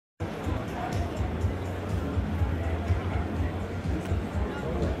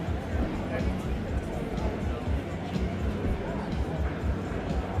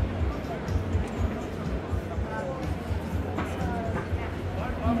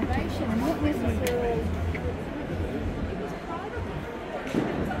innovation, not necessarily.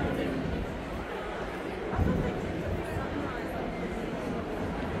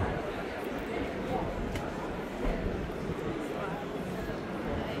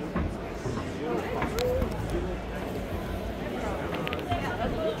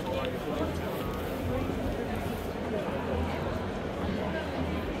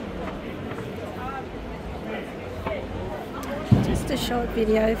 A short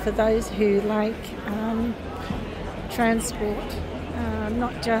video for those who like transport,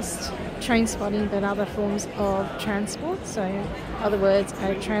 not just train spotting but other forms of transport. So in other words,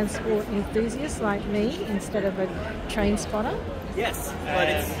 a transport enthusiast like me instead of a train spotter. Yes, but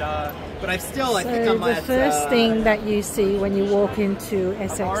it's but I still I so think I'm the first thing that you see when you walk into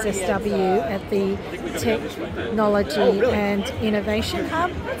SXSW at the Technology and Innovation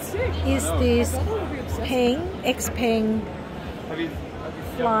Hub is this Xpeng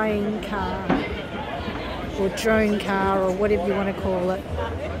flying car or drone car or whatever you want to call it.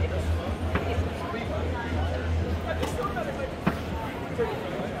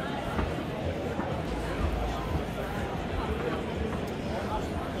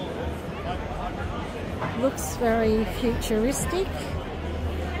 Looks very futuristic,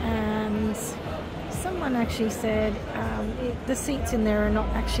 and someone actually said the seats in there are not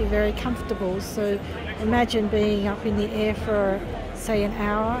actually very comfortable, so imagine being up in the air for say an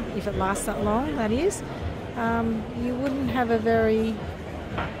hour, if it lasts that long, that is. You wouldn't have a very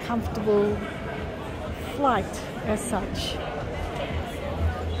comfortable flight as such.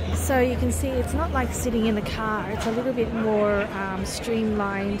 So you can see it's not like sitting in a car, it's a little bit more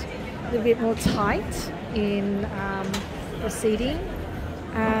streamlined, a little bit more tight in the seating,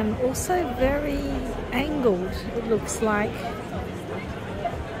 and also very angled, it looks like.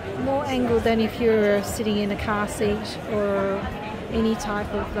 More angled than if you're sitting in a car seat or any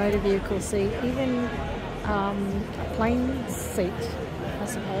type of motor vehicle seat, even a plane seat, I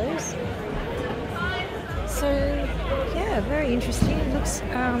suppose. So yeah, very interesting. It looks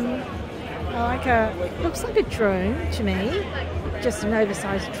looks like a drone to me, just an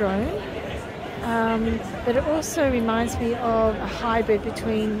oversized drone. But it also reminds me of a hybrid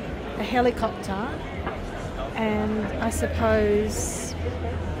between a helicopter and I suppose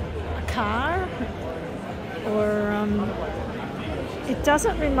a car, or it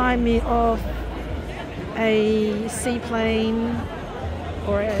doesn't remind me of a seaplane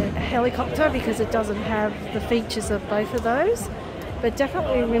or a helicopter because it doesn't have the features of both of those, but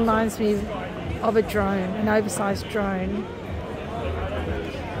definitely reminds me of a drone, an oversized drone.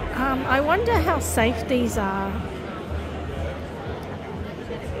 I wonder how safe these are.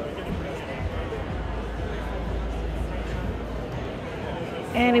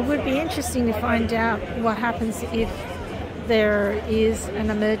 And it would be interesting to find out what happens if there is an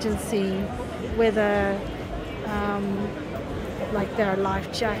emergency, whether like there are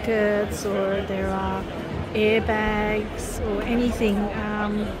life jackets or there are airbags or anything,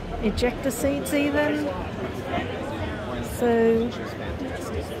 ejector seats even. So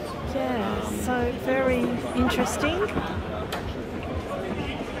yeah, so very interesting.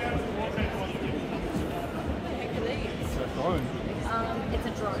 It's a drone.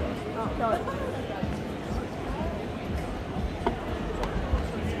 Oh,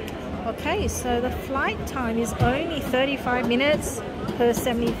 okay, so the flight time is only 35 minutes per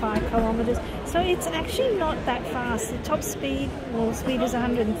 75 kilometers. So it's actually not that fast. The top speed, well, speed is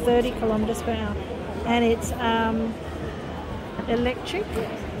 130 kilometers per hour, and it's electric.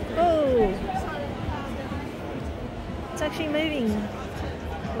 Oh, it's actually moving.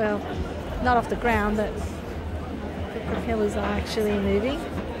 Well, not off the ground, but the propellers are actually moving.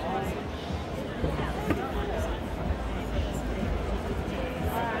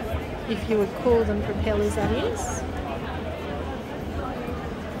 If you would call them propellers, that is.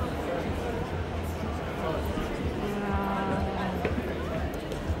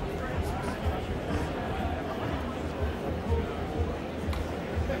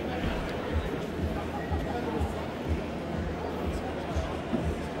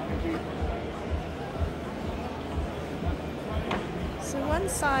 So one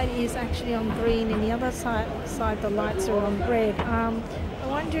side is actually on green and the other side the lights are on red. I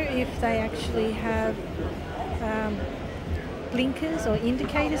wonder if they actually have blinkers or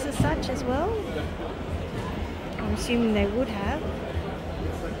indicators as such as well. I'm assuming they would have.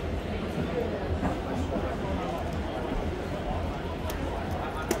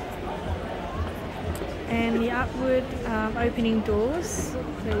 And the upward opening doors,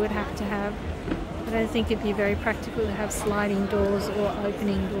 they would have to have. I don't think it'd be very practical to have sliding doors or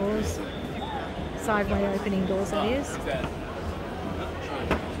opening doors, sideway opening doors, that is.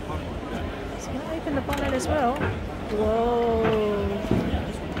 open the bonnet as well. Whoa.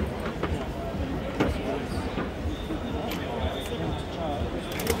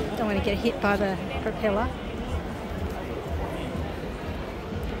 Don't want to get hit by the propeller.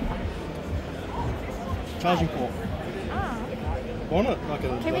 Charging port. Ah. Bonnet, like a.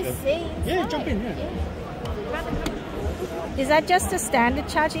 Can like we a, see? Yeah, jump in. Yeah. Is that just a standard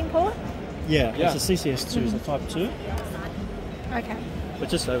charging port? Yeah, it's a CCS2, it's a Type 2. Okay. But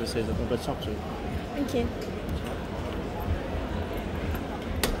just overseas, I think, but it's Type 2. Thank you.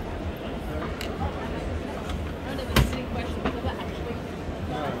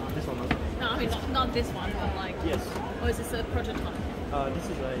 This one, no? No, I mean not this one, but like. Yes. Or is this a prototype? This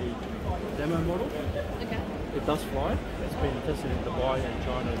is a demo model. Okay. It does fly. It's been tested in Dubai and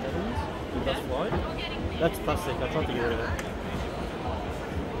China and Netherlands. It does fly. That's plastic. I tried to get rid of it.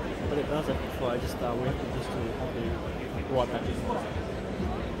 But it does actually fly. Just we have to just have the right package.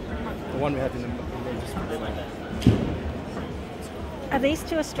 The one we have in the just like that. Are these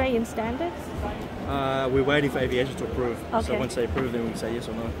two Australian standards? We're waiting for aviation to approve. Okay. So once they approve, then we can say yes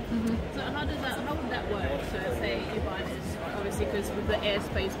or no. So how would that work? So say you buy this, obviously because with the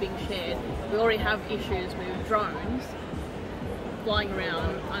airspace being shared, we already have issues with drones flying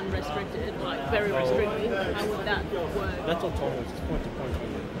around unrestricted, like very restricted. How would that work? That's autonomous. It's point to point,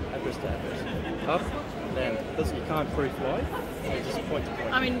 address to address. Up, then you can't free fly. It's just point to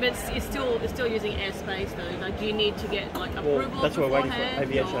point. I mean, but it's still using airspace though. Like, do you need to get like approval? Well, that's what we're waiting for. beforehand,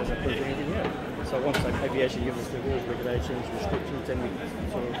 Aviation or- hasn't approved anything yet. So once like aviation gives us the rules, regulations, restrictions, then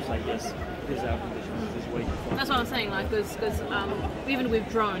we sort of say yes. This is our conditions this week. That's what I'm saying, like, because even with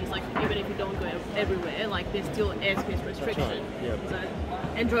drones, like, even if you don't go everywhere, like, there's still airspace restriction. right, yeah. So,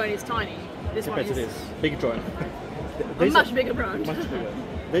 and drone is tiny. This one Compared to is this big drone. a much bigger drone. Much bigger.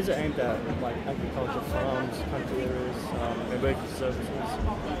 These are aimed at like agriculture, farms, country areas, emergency services.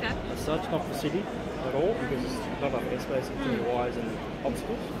 Okay. As such, not for city at all because it's not enough airspace between the wires and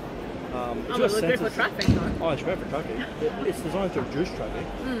obstacles. It's Oh, got but it's great for sensors- traffic, though. Oh, it's great for traffic. It's designed to reduce traffic,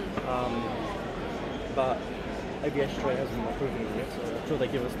 but aviation trade hasn't approved it yet. So until they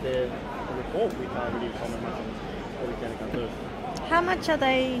give us their report, we can't really comment much on what we can and can't do. How much are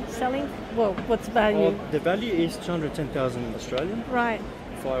they selling? Well, what's the value? Well, the value is 210,000 Australian. Right.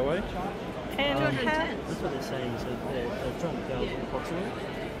 Fly away. And how, That's what they're saying. So they're 200,000 approximately.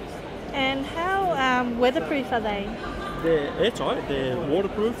 and how weatherproof are they? They're airtight. They're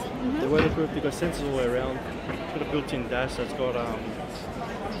waterproof. They're weatherproof. They've got sensors all the way around. It's got a built-in dash that's got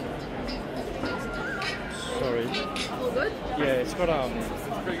sorry. All good? Yeah, it's got a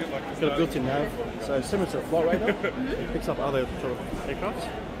built-in nav. So it's similar to a flight radar. It picks up other sort of aircrafts.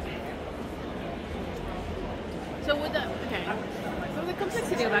 So with that, okay. So the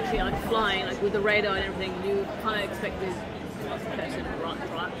complexity of actually like flying, like with the radar and everything, you kind of expect this person to drive,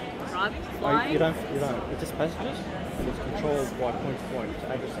 flying. You don't. It's just passengers, and it's controlled by point to point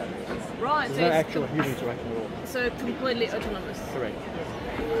to address that. Right. There's So no it's actual human interaction at all. so completely autonomous, Correct.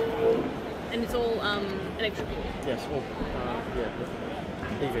 and it's all electrical. Yes. All.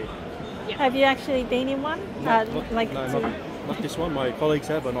 EV. Have you actually been in one? Not this one. My colleagues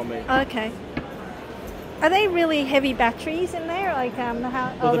have, but not me. Okay. Are they really heavy batteries in there? Like how?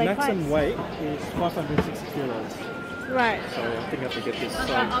 Well, are the they maximum quite- weight is 560 kilos. Right. So I think I have to get this.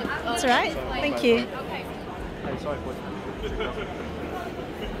 That's all right. Thank you. Okay. Hey, sorry, boy.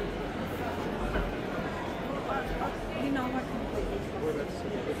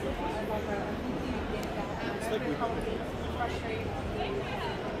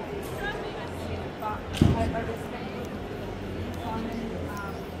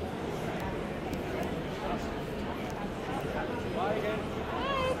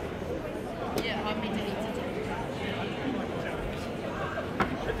 Yeah, I'm meeting it.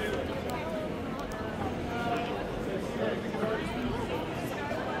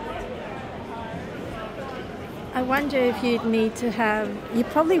 I wonder if you'd need to have. You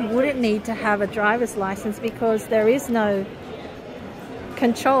probably wouldn't need to have a driver's license because there is no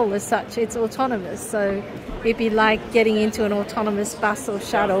control as such. It's autonomous, so it'd be like getting into an autonomous bus or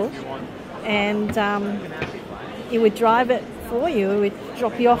shuttle, and it would drive it for you. It would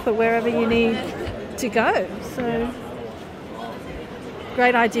drop you off at wherever you need to go. So,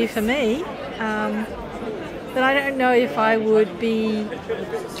 great idea for me. But I don't know if I would be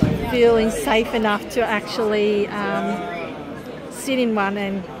feeling safe enough to actually sit in one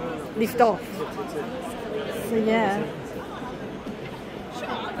and lift off. So yeah.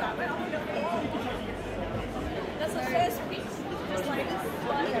 That's the first piece. Just like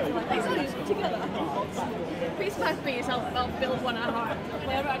together. Piece by piece, I'll build one at home.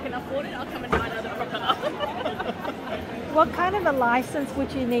 Wherever I can afford it, I'll come and buy another propeller. What kind of a license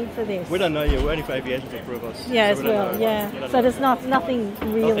would you need for this? We don't know yet. We're waiting for aviation to approve us. Yeah, so as we don't well. know. Yeah. We don't So know. there's nothing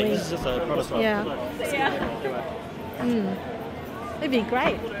really. Nothing. This is just a prototype. Yeah. It'd be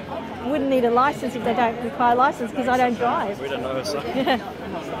great. Wouldn't need a license if they don't require a license because I don't drive. We don't know. So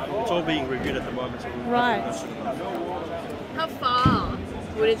it's all being reviewed at the moment. So Right. How far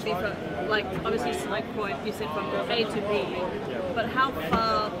would it be from, like, obviously, like point you said from A to B, but how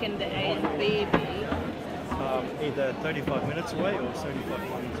far can the A and B be? Either 35 minutes away or 75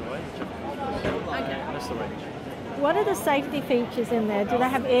 kilometers away. Okay. That's the range. What are the safety features in there? Do they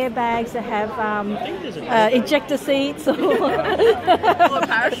have airbags? They have I think there's an airbag. ejector seats? Or Or a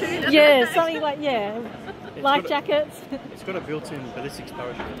parachute? yeah, something like life got a- jackets. It's got a built-in ballistics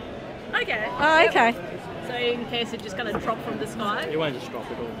parachute. Okay. Oh, okay. So in case it just kind of dropped from the sky? It won't just drop,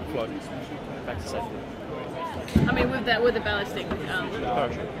 it'll float back to safety. I mean, with the ballistic,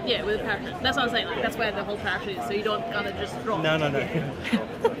 Parachute. yeah, with the parachute. That's what I'm saying. Like, that's where the whole parachute is, so you don't kind of just drop. No.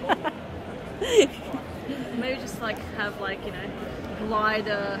 Maybe just like have like, you know,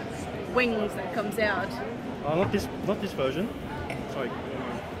 glider wings that comes out. Oh, not this version. Sorry.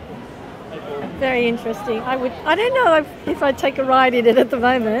 Very interesting. I don't know if I'd take a ride in it at the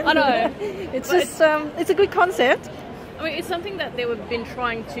moment. I know. It's But just it's a good concept. I mean, it's something that they have been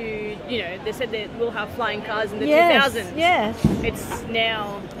trying to, you know, they said that we'll have flying cars in the Yes. 2000s. Yes. It's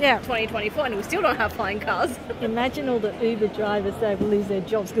now Yeah. 2024 and we still don't have flying cars. Imagine all the Uber drivers that will lose their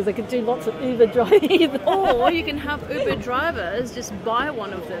jobs because they could do lots of Uber driving. Or you can have Uber drivers just buy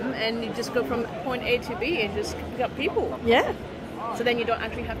one of them and you just go from point A to B and just pick up people. Yeah. So then you don't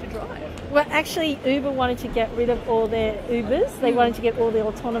actually have to drive. Well, actually, Uber wanted to get rid of all their Ubers. They wanted to get all the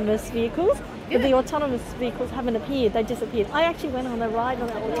autonomous vehicles. But the autonomous vehicles haven't appeared. They disappeared. I actually went on a ride on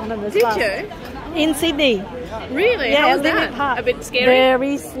an autonomous Did bus. you? In Sydney. Really? Yeah, How was Lily that? Park. A bit scary?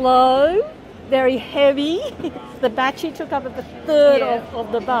 Very slow, very heavy. The battery took up a third Yeah.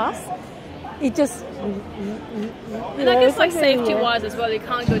 of the bus. It just... And I guess like safety wise as well, you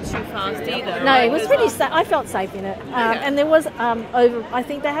can't go too fast either. No, right? it was There's, pretty safe. I felt safe in it. And there was I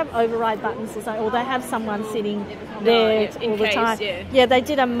think they have override buttons or something, or they have someone sitting there yeah, in all the case, time. yeah. They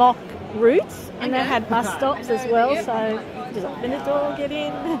did a mock route, and they Okay. had bus stops as well. So just open the door, get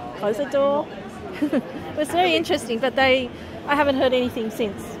in, close the door. It was very interesting, but I haven't heard anything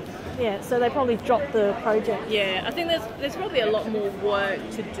since. Yeah, so they probably dropped the project. Yeah, I think there's probably a lot more work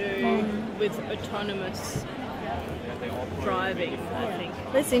to do with autonomous driving, I think.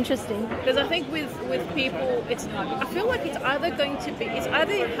 That's interesting. Because I think with people, I feel like it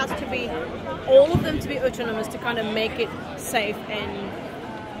either has to be all of them to be autonomous to kind of make it safe and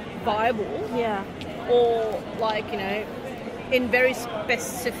viable, Yeah. or like, you know, in very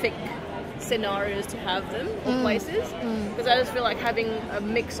specific scenarios to have them or places. Because I just feel like having a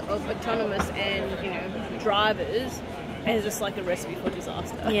mix of autonomous and, you know, drivers is just like a recipe for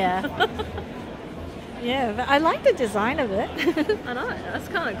disaster. Yeah. Yeah, but I like the design of it. I know, that's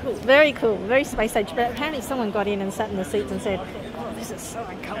kind of cool. Very cool, very space age. But apparently someone got in and sat in the seats and said, "Oh, this is so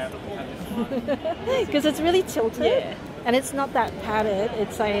uncomfortable," because it's really tilted, Yeah. and it's not that padded.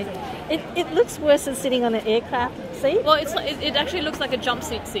 It looks worse than sitting on an aircraft seat. Well, it's like, it actually looks like a jump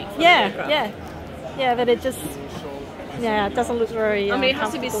seat for the Yeah, aircraft. yeah, but it just it doesn't look very. I mean, it has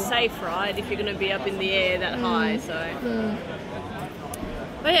to be comfortable. safe, right? If you're going to be up in the air that high, so.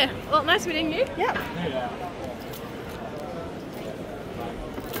 But yeah, well, nice meeting you. Yeah.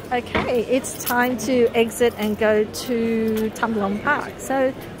 Okay, it's time to exit and go to Tumbalong Park.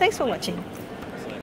 So thanks for watching.